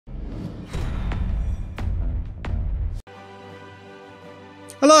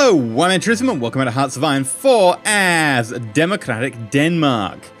Hello, I'm EnterElysium and welcome to Hearts of Iron 4 as Democratic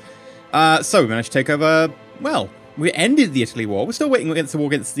Denmark. So we managed to take over, well, we ended the Italy War. We're still waiting against the war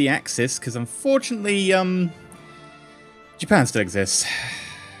against the Axis, because unfortunately, Japan still exists.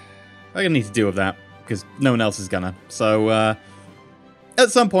 I'm gonna need to deal with that, because no one else is gonna. So,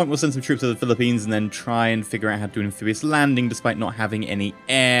 at some point we'll send some troops to the Philippines and then try and figure out how to do an amphibious landing despite not having any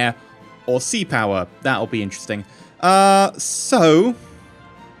air or sea power. That'll be interesting. So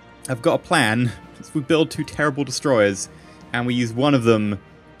I've got a plan. We build two terrible destroyers, and we use one of them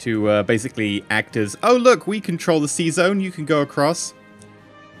to basically act as, oh look, we control the sea zone, you can go across.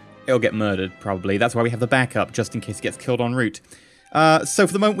 It'll get murdered, probably. That's why we have the backup, just in case it gets killed en route. So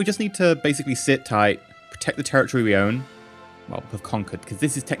for the moment, we just need to basically sit tight, protect the territory we own. Well, we've conquered, because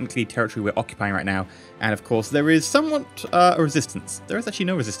this is technically territory we're occupying right now. And of course, there is somewhat a resistance. There is actually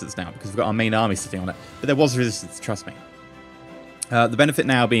no resistance now, because we've got our main army sitting on it. But there was resistance, trust me. The benefit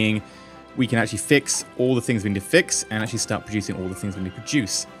now being we can actually fix all the things we need to fix and actually start producing all the things we need to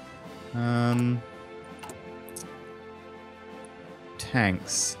produce.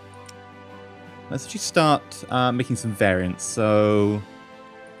 Tanks. Let's actually start making some variants. So,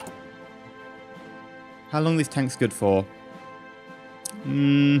 how long are these tanks good for?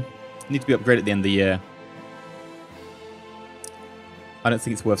 Need to be upgraded at the end of the year. I don't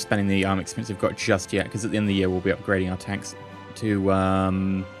think it's worth spending the experience we've got just yet, because at the end of the year we'll be upgrading our tanks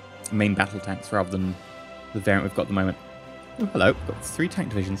to main battle tanks rather than the variant we've got at the moment. Oh, hello. We've got 3 tank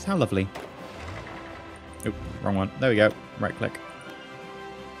divisions. How lovely. Oh, wrong one. There we go. Right click.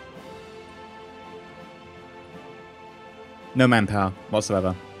 No manpower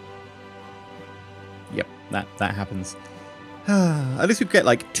whatsoever. Yep, that happens. At least we get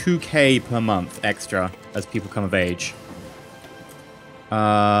like 2k per month extra as people come of age.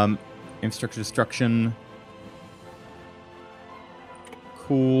 Infrastructure destruction.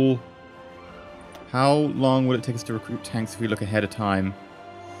 Cool. How long would it take us to recruit tanks if we look ahead of time?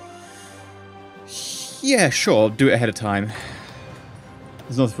 Yeah, sure, do it ahead of time.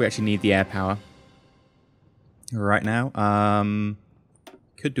 As long as we actually need the air power. Right now,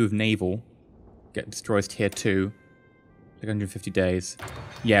 could do with naval. Get destroyers tier 2. Like 150 days.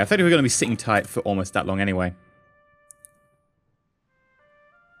 Yeah, I think we're going to be sitting tight for almost that long anyway.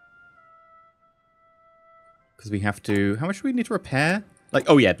 Because we have to... How much do we need to repair? Like,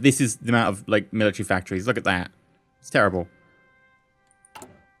 oh yeah, this is the amount of, like, military factories. Look at that. It's terrible.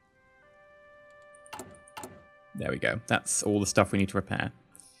 There we go. That's all the stuff we need to repair.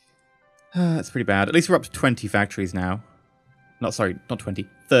 That's pretty bad. At least we're up to 20 factories now. Not 20.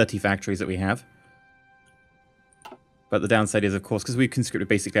 30 factories that we have. But the downside is, of course, because we've conscripted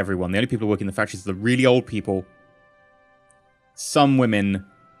basically everyone. The only people working in the factories are the really old people, some women,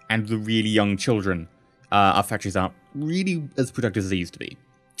 and the really young children. Our factories aren't really as productive as they used to be,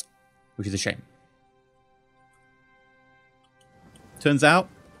 which is a shame. Turns out,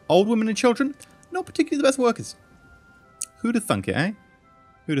 old women and children, not particularly the best workers. Who'd have thunk it, eh?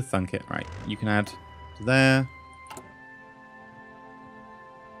 Who'd have thunk it? Right, you can add to there.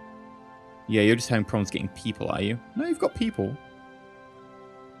 Yeah, you're just having problems getting people, are you? No, you've got people.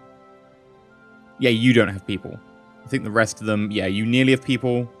 Yeah, you don't have people. I think the rest of them, yeah, you nearly have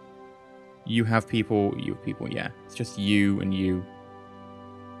people. You have people, you have people, yeah. It's just you and you.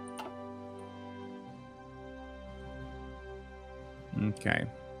 Okay.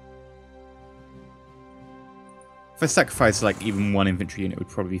 If I sacrifice, like, even one infantry unit, it would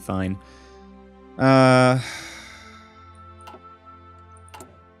probably be fine.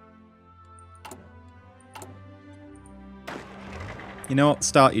 You know what?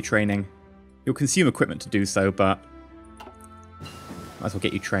 Start your training. You'll consume equipment to do so, but might as well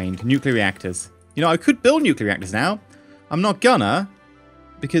get you trained. Nuclear reactors. You know, I could build nuclear reactors now. I'm not gonna,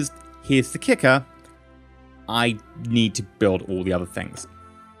 because here's the kicker. I need to build all the other things.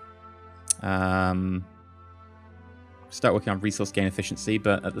 Start working on resource gain efficiency,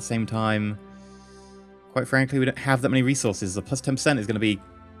 but at the same time, quite frankly, we don't have that many resources. The plus 10% is going to be,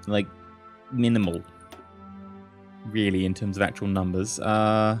 like, minimal. Really, in terms of actual numbers.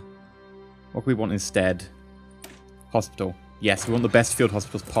 What do we want instead? Hospital. Yes, we want the best field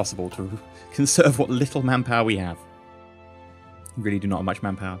hospitals possible to conserve what little manpower we have. We really do not have much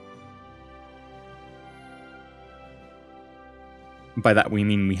manpower. By that we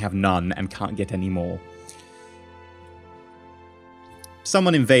mean we have none and can't get any more.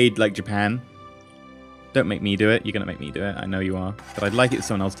 Someone invade, like, Japan. Don't make me do it. You're going to make me do it. I know you are. But I'd like it if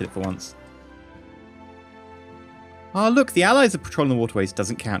someone else did it for once. Oh, look, the Allies are patrolling the waterways.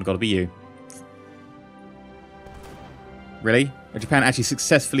 Doesn't count. Got to be you. Really? Are Japan actually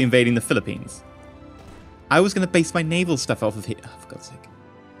successfully invading the Philippines? I was going to base my naval stuff off of here. Oh, for God's sake.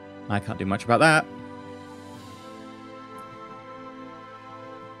 I can't do much about that.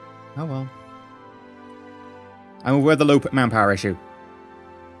 Oh well. I'm aware of the low manpower issue.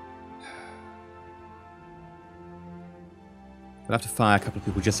 We'll have to fire a couple of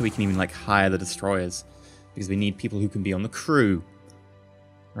people just so we can even, like, hire the destroyers. Because we need people who can be on the crew.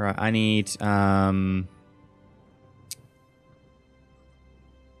 Alright, I need, I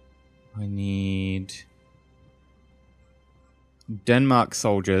need Denmark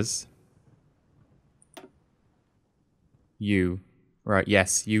soldiers. You. Right,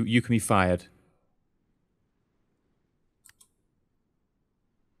 yes, you can be fired.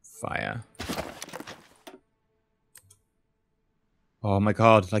 Fire. Oh my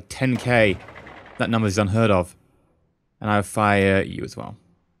god, like 10k. That number is unheard of. And I'll fire you as well.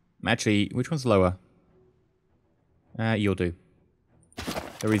 Actually, which one's lower? You'll do.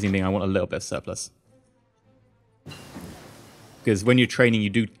 The reason being I want a little bit of surplus. Because when you're training,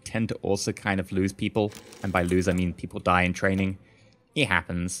 you do tend to also kind of lose people. And by lose, I mean people die in training. It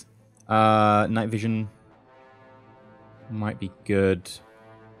happens. Night vision might be good.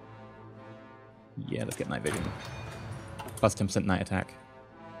 Yeah, let's get night vision. Plus 10% night attack.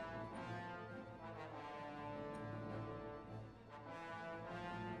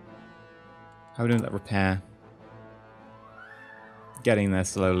 How are we doing that repair? Getting there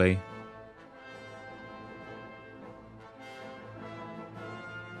slowly.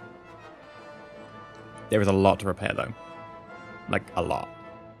 There is a lot to repair though. Like a lot.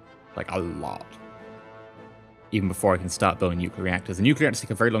 Like a lot. Even before I can start building nuclear reactors. The nuclear reactors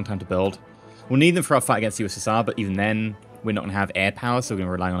take a very long time to build. We'll need them for our fight against the USSR, but even then, we're not going to have air power, so we're going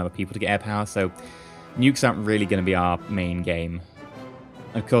to rely on other people to get air power, so nukes aren't really going to be our main game.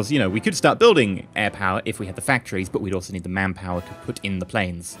 Of course, you know, we could start building air power if we had the factories, but we'd also need the manpower to put in the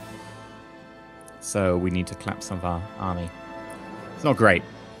planes. So we need to collapse some of our army. It's not great.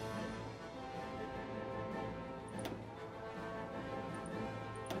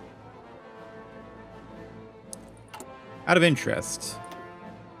 Out of interest,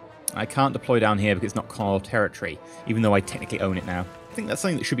 I can't deploy down here because it's not core territory, even though I technically own it now. I think that's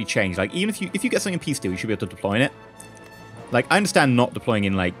something that should be changed. Like, even if you get something in peace deal, you should be able to deploy in it. Like, I understand not deploying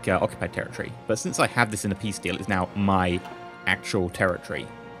in, like, occupied territory, but since I have this in a peace deal, it's now my actual territory.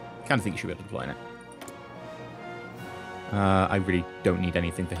 I kind of think you should be able to deploy in it. I really don't need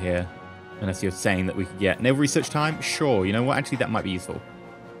anything for here, unless you're saying that we could get naval research time. Sure, you know what? Actually, that might be useful.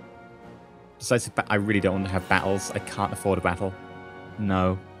 Decisive I really don't want to have battles. I can't afford a battle.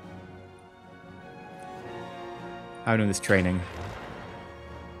 No. How are we doing this training?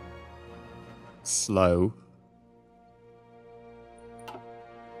 Slow.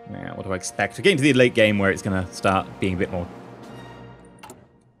 Yeah, what do I expect? We're getting to the late game where it's going to start being a bit more...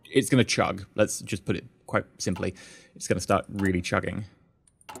 It's going to chug. Let's just put it quite simply. It's going to start really chugging.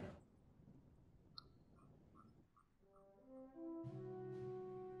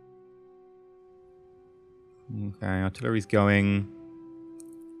 Okay, artillery's going.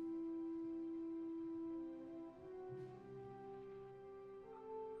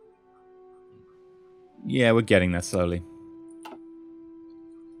 Yeah, we're getting there slowly.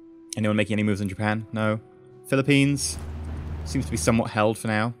 Anyone making any moves in Japan? No. Philippines seems to be somewhat held for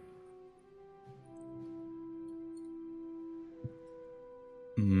now.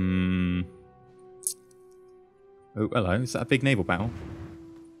 Oh, hello. Is that a big naval battle?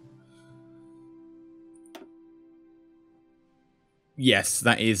 Yes,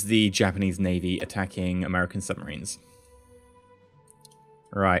 that is the Japanese Navy attacking American submarines.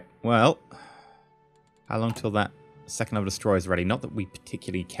 Right, well, how long till that second level destroyer is ready? Not that we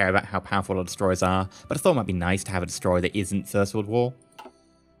particularly care about how powerful our destroyers are, but I thought it might be nice to have a destroyer that isn't First World War.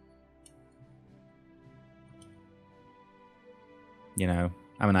 You know,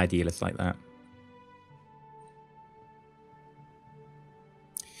 I'm an idealist like that.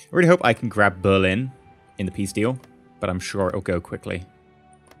 I really hope I can grab Berlin in the peace deal, but I'm sure it'll go quickly.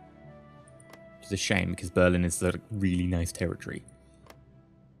 It's a shame, because Berlin is a really nice territory.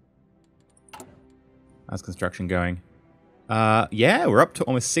 How's construction going? Yeah, we're up to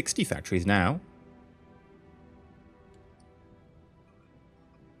almost 60 factories now.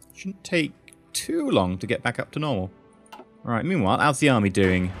 Shouldn't take too long to get back up to normal. Alright, meanwhile, how's the army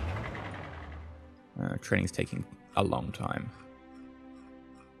doing? Training's taking a long time.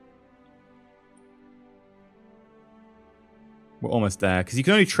 We're almost there, because you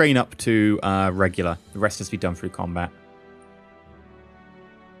can only train up to regular. The rest has to be done through combat.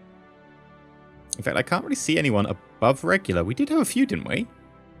 In fact, I can't really see anyone above regular. We did have a few, didn't we?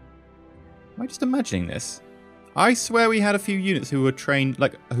 Am I just imagining this? I swear we had a few units who were trained,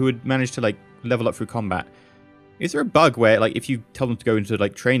 like, who had managed to, like, level up through combat. Is there a bug where, like, if you tell them to go into,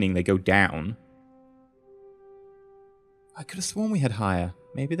 like, training, they go down? I could have sworn we had higher.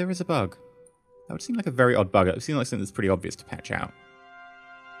 Maybe there is a bug. That would seem like a very odd bug. It would seem like something that's pretty obvious to patch out.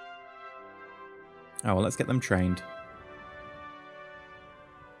 Oh, well, let's get them trained.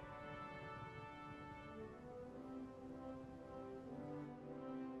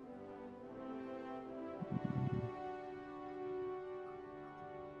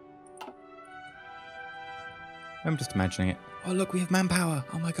 I'm just imagining it. Oh, look, we have manpower.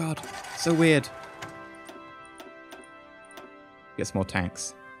 Oh, my God. So weird. Get some more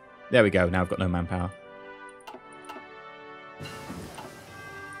tanks. There we go. Now I've got no manpower.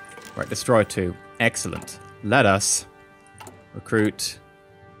 Right, destroyer 2. Excellent. Let us recruit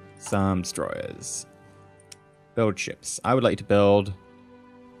some destroyers. Build ships. I would like to build...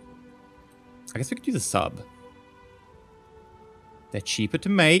 I guess we could use a sub. They're cheaper to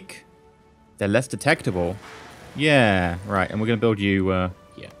make. They're less detectable. Yeah, right. And we're going to build you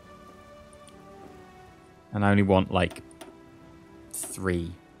here. And I only want, like,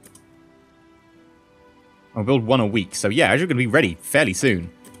 3. I'll build 1 a week. So, yeah, you're going to be ready fairly soon.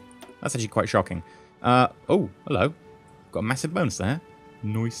 That's actually quite shocking. Oh, hello. Got a massive bonus there.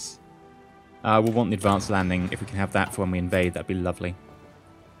 Nice. We'll want the advanced landing. If we can have that for when we invade, that'd be lovely.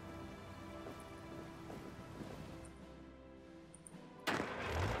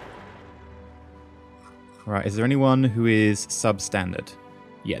 Right, is there anyone who is substandard?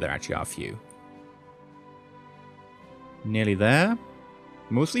 Yeah, there actually are a few. Nearly there.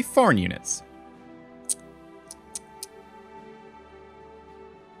 Mostly foreign units.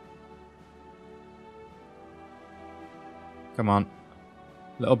 Come on.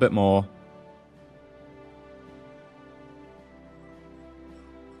 A little bit more.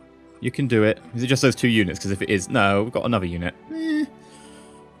 You can do it. Is it just those 2 units? Because if it is... No, we've got another unit.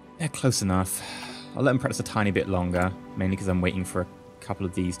 They're close enough. I'll let them practice a tiny bit longer. Mainly because I'm waiting for a couple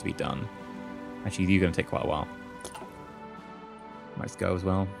of these to be done. Actually, you're going to take quite a while. Might just go as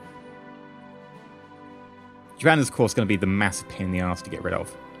well. Japan is, of course, going to be the massive pain in the ass to get rid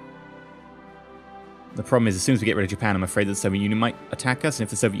of. The problem is, as soon as we get rid of Japan, I'm afraid that the Soviet Union might attack us. And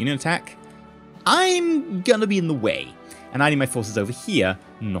if the Soviet Union attack, I'm going to be in the way. And I need my forces over here,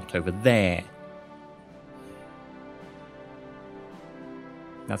 not over there.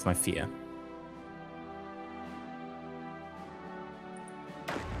 That's my fear.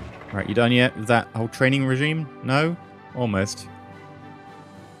 Right, you done yet with that whole training regime? No? Almost.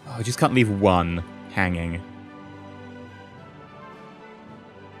 Oh, I just can't leave 1 hanging.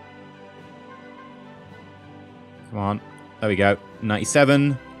 Come on. There we go.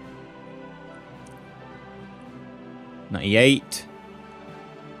 97. 98.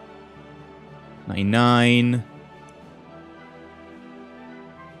 99.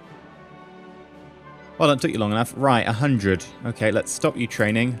 Well, that took you long enough. Right, 100. Okay, let's stop you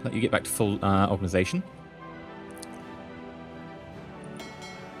training. Let you get back to full organization.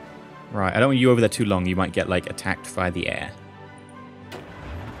 Right, I don't want you over there too long. You might get, like, attacked via the air.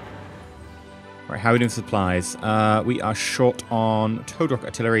 Right, how are we doing supplies? We are short on towed rocket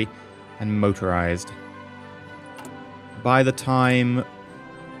artillery and motorized. By the time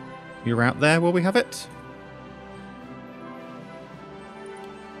you're out there, will we have it?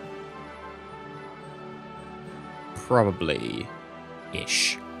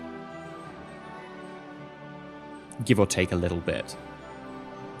 Probably-ish. Give or take a little bit.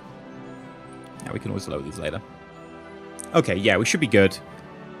 Now we can always load these later. Okay, yeah, we should be good.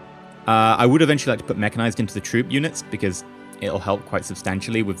 I would eventually like to put mechanized into the troop units because it'll help quite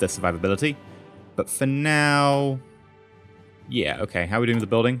substantially with the survivability. But for now... Yeah, okay. How are we doing with the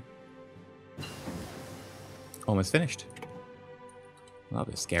building? Almost finished. That'll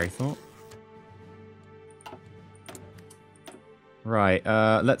be a scary thought. Right,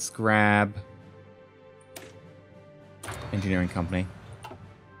 let's grab... Engineering company.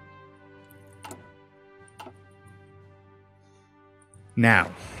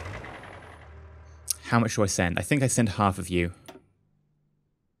 Now... How much do I send? I think I send half of you.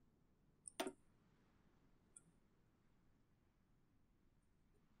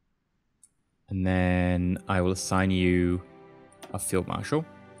 And then I will assign you a field marshal.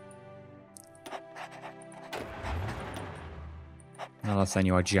 And I'll assign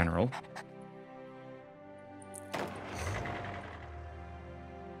you our general.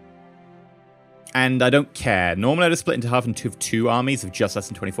 And I don't care. Normally I'd have split into half and two armies of just less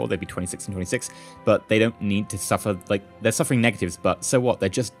than 24. They'd be 26 and 26. But they don't need to suffer, like, they're suffering negatives, but so what? They're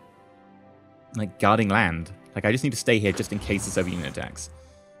just, like, guarding land. Like, I just need to stay here just in case the Soviet Union attacks.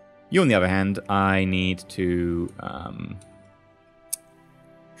 You, on the other hand, I need to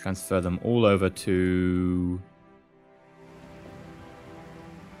transfer them all over to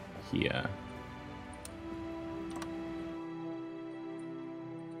here.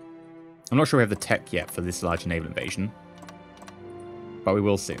 I'm not sure we have the tech yet for this large naval invasion, but we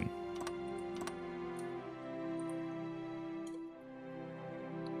will soon.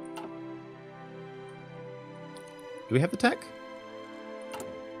 Do we have the tech?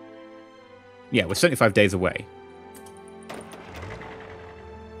 Yeah, we're 75 days away.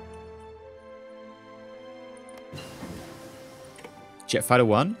 Jet Fighter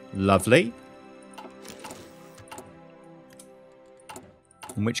 1, lovely.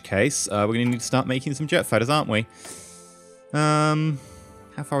 In which case, we're going to need to start making some jet fighters, aren't we? How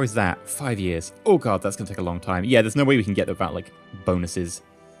far is that? 5 years. Oh god, that's going to take a long time. Yeah, there's no way we can get without, like, bonuses.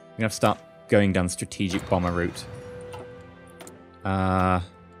 We're going to have to start going down the strategic bomber route.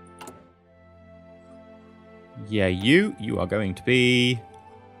 Yeah, you are going to be...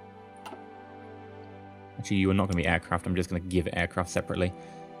 Actually, you are not going to be aircraft. I'm just going to give it aircraft separately.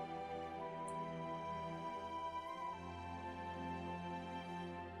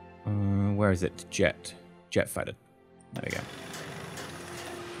 Where is it? Jet fighter. There we go.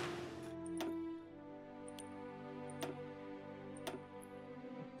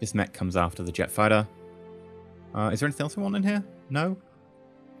 This mech comes after the jet fighter. Is there anything else we want in here? No?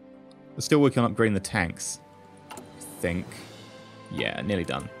 We're still working on upgrading the tanks. I think. Yeah, nearly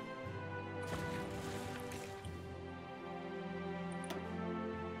done.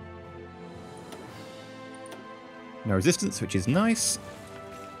 No resistance, which is nice.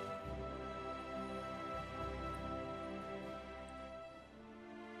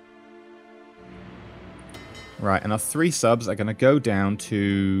 Right, and our 3 subs are going to go down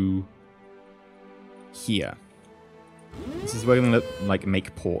to here. This is where we're going to like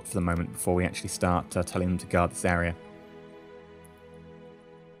make port for the moment before we actually start telling them to guard this area.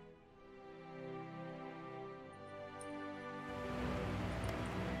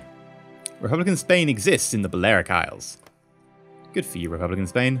 Republican Spain exists in the Balearic Isles. Good for you, Republican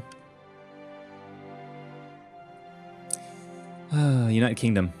Spain. United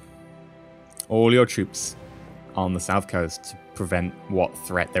Kingdom. All your troops on the south coast to prevent what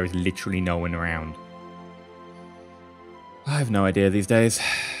threat? There is literally no one around. I have no idea these days.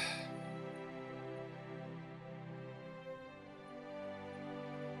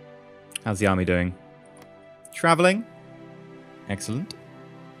 How's the army doing? Traveling? Excellent.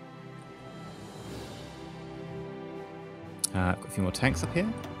 Got a few more tanks up here.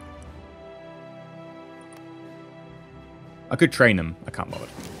 I could train them. I can't bother.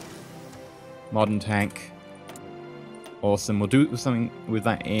 Modern tank. Awesome. We'll do something with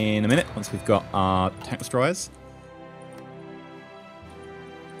that in a minute once we've got our tank destroyers.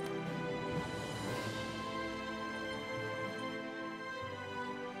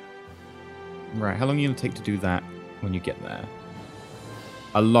 Right, how long are you going to take to do that when you get there?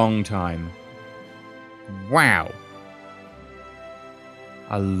 A long time. Wow.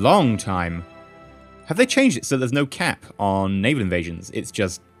 A long time. Have they changed it so there's no cap on naval invasions? It's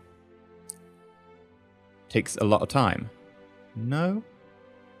just... takes a lot of time. No?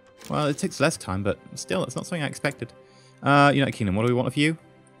 Well, it takes less time, but still, it's not something I expected. United Kingdom, what do we want of you?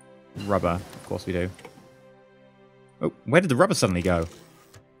 Rubber. Of course we do. Oh, where did the rubber suddenly go?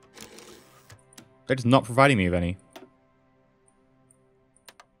 They're just not providing me with any.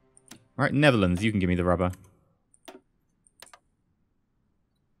 Alright, Netherlands, you can give me the rubber.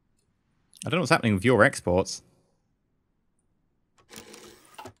 I don't know what's happening with your exports.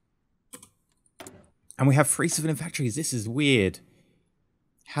 And we have 3 civilian factories. This is weird.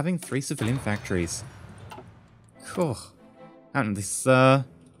 Having 3 civilian factories. Cool. And this,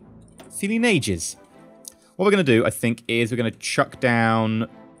 feeling ages. What we're going to do, I think, is we're going to chuck down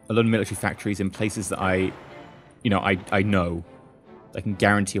a lot of military factories in places that I know. I can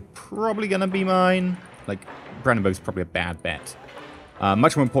guarantee are probably going to be mine. Like, Brandenburg's probably a bad bet.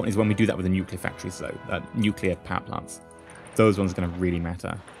 Much more important is when we do that with the nuclear factories, though. Nuclear power plants. Those ones are going to really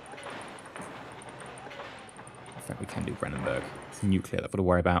matter. In fact, we can do Brandenburg. It's nuclear that we've got to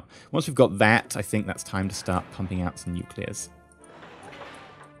worry about. Once we've got that, I think that's time to start pumping out some nuclears.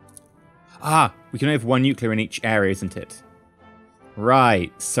 Ah! We can only have 1 nuclear in each area, isn't it?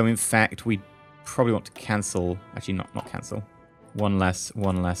 Right. So, in fact, we probably want to cancel... Actually, not cancel. 1 less,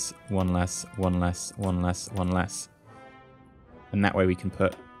 1 less, 1 less, 1 less, 1 less, 1 less. And that way we can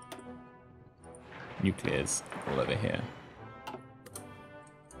put nuclears all over here.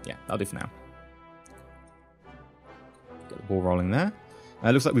 Yeah, that'll do for now. Get the ball rolling there.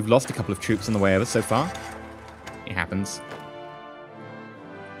 Looks like we've lost a couple of troops on the way over so far. It happens.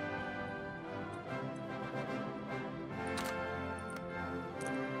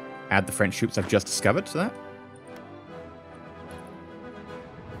 Add the French troops I've just discovered to that.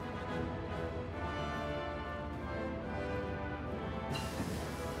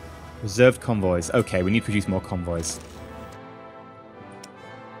 Reserved convoys. Okay, we need to produce more convoys.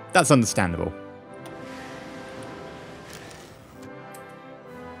 That's understandable.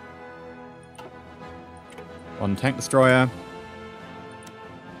 One tank destroyer.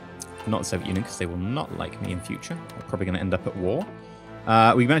 Not the Soviet Union, because they will not like me in future. We're probably going to end up at war.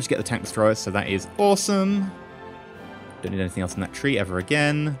 We managed to get the tank destroyer, so that is awesome. Don't need anything else in that tree ever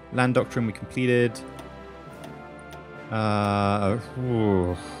again. Land doctrine we completed. Yes,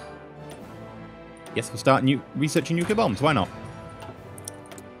 we'll start researching nuclear bombs. Why not?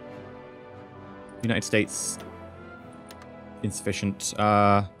 United States. Insufficient.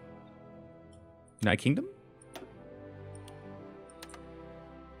 United Kingdom?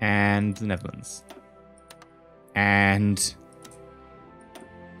 And the Netherlands. And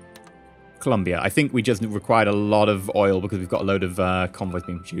Colombia. I think we just required a lot of oil because we've got a load of convoys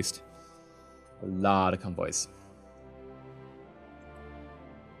being produced. A lot of convoys.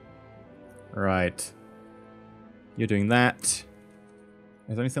 Right. You're doing that. Is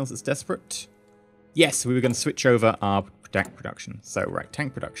there anything else that's desperate? Yes, we were going to switch over our tank production. So, right,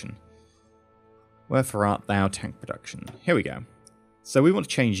 tank production. Wherefore art thou, tank production? Here we go. So we want to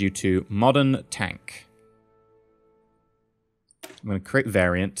change you to modern tank. I'm going to create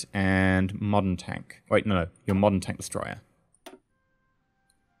variant and modern tank. Wait, no, your modern tank destroyer.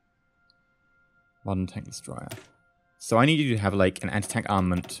 Modern tank destroyer. So I need you to have like an anti-tank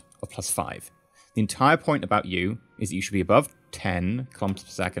armament of +5. The entire point about you is that you should be above 10 kilometers per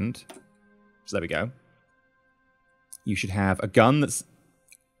second. So there we go. You should have a gun that's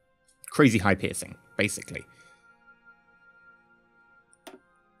crazy high piercing, basically.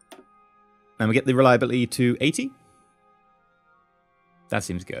 And we get the reliability to 80. That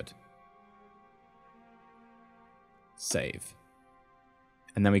seems good. Save.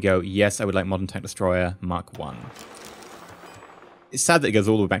 And then we go, yes, I would like modern tank destroyer Mark 1. It's sad that it goes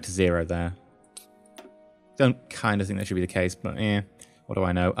all the way back to 0 there. Don't kind of think that should be the case, but what do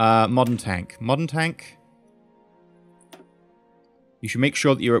I know? Modern tank. Modern tank. You should make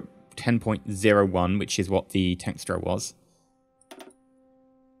sure that you're at 10.01, which is what the tank destroyer was.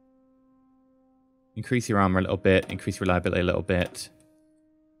 Increase your armor a little bit, increase reliability a little bit.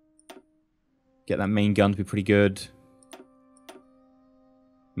 Get that main gun to be pretty good.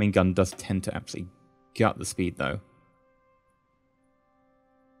 Main gun does tend to absolutely gut the speed, though.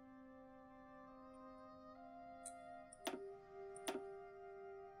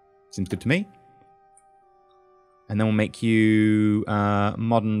 Seems good to me. And then we'll make you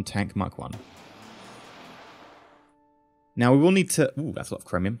modern tank Mark 1. Now we will need to... Ooh, that's a lot of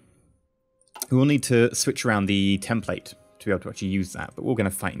chromium. We will need to switch around the template to be able to actually use that, but we're going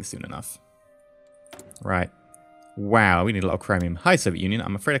to fighting soon enough. Right. Wow, we need a lot of chromium. Hi, Soviet Union.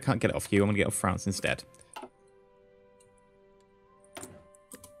 I'm afraid I can't get it off you. I'm going to get it off France instead.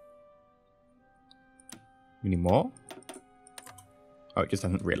 We need more? Oh, it just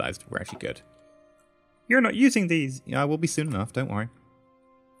hasn't realized we're actually good. You're not using these! Yeah, we'll be soon enough, don't worry.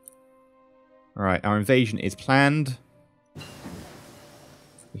 Alright, our invasion is planned.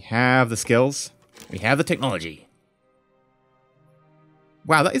 We have the skills. We have the technology.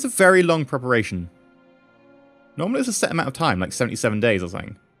 Wow, that is a very long preparation. Normally it's a set amount of time, like 77 days or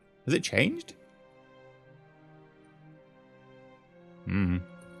something. Has it changed? And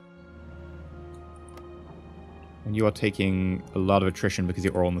you are taking a lot of attrition because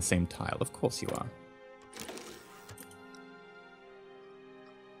you're all on the same tile. Of course you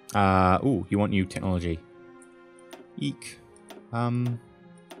are. Ooh, you want new technology. Eek. I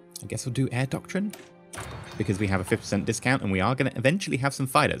guess we'll do air doctrine. Because we have a 50% discount and we are going to eventually have some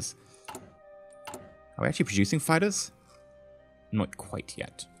fighters. Are we actually producing fighters? Not quite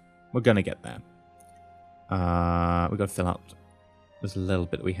yet. We're going to get there. We've got to fill out this little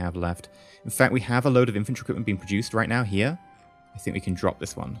bit that we have left. In fact, we have a load of infantry equipment being produced right now here. I think we can drop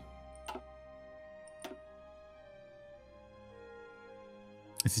this one.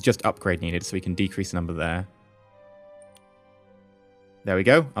 This is just upgrade needed, so we can decrease the number there. There we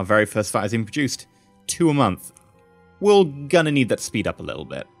go. Our very first fighter's being produced. 2 a month. We're gonna need that to speed up a little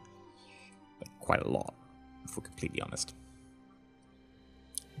bit. But quite a lot, if we're completely honest.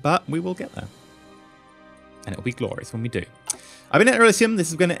 But we will get there. And it'll be glorious when we do. I've been EnterElysium. This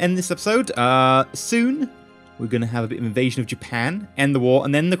is going to end this episode. Soon, we're going to have a bit of invasion of Japan, end the war,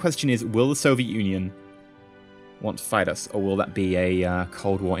 and then the question is, will the Soviet Union want to fight us, or will that be a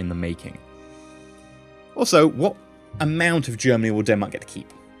Cold War in the making? Also, what amount of Germany will Denmark get to keep?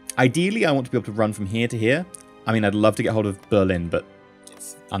 Ideally, I want to be able to run from here to here. I mean, I'd love to get hold of Berlin, but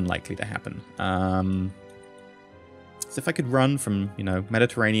it's unlikely to happen. So if I could run from, you know,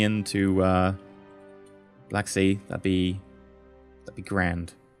 Mediterranean to Black Sea, that'd be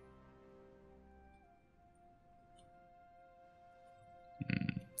grand.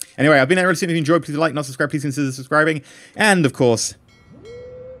 Anyway, I've been EnterElysium. If you enjoyed, please like, not subscribe, please consider subscribing. And, of course,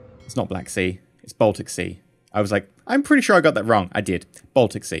 it's not Black Sea. It's Baltic Sea. I was like, I'm pretty sure I got that wrong. I did.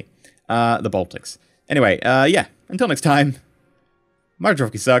 Baltic Sea. The Baltics. Anyway, yeah. Until next time, Mario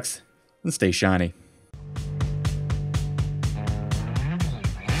Drovsky sucks, and stay shiny.